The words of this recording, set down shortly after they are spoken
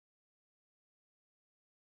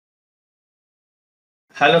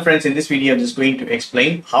Hello friends, in this video I'm just going to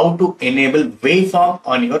explain how to enable waveform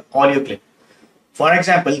on your audio clip. For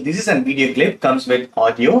example, this is a video clip, comes with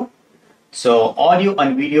audio. So audio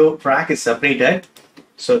and video track is separated.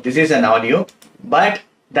 So this is an audio, but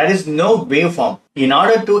there is no waveform. In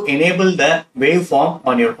order to enable the waveform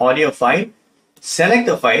on your audio file, select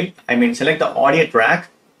the file, select the audio track,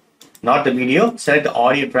 not the video, select the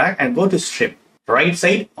audio track and go to strip. Right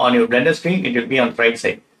side on your Blender screen, it will be on the right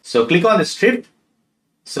side. So click on the strip.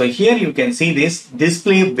 So here you can see this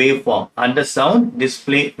display waveform. Under sound,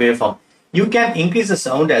 display waveform. You can increase the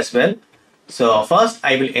sound as well. So first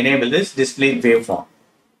I will enable this display waveform.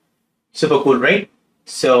 Super cool, right?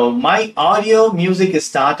 So my audio music is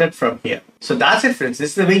started from here. So that's it friends.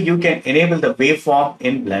 This is the way you can enable the waveform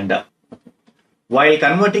in Blender. While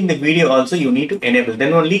converting the video also you need to enable.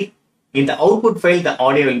 Then only in the output file the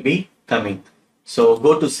audio will be coming. So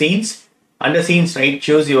go to scenes. Under scenes, right,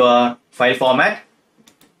 choose your file format.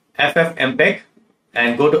 FFmpeg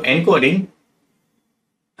and go to encoding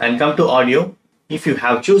and come to audio. If you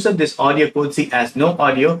have chosen this audio code C as no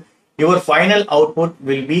audio, your final output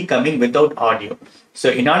will be coming without audio. So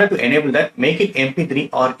in order to enable that, make it MP3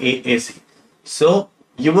 or AAC. So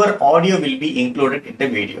your audio will be included in the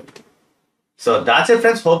video. So that's it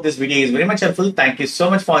friends. Hope this video is very much helpful. Thank you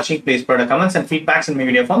so much for watching. Please put your comments and feedbacks in my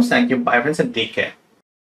video forms. Thank you. Bye friends and take care.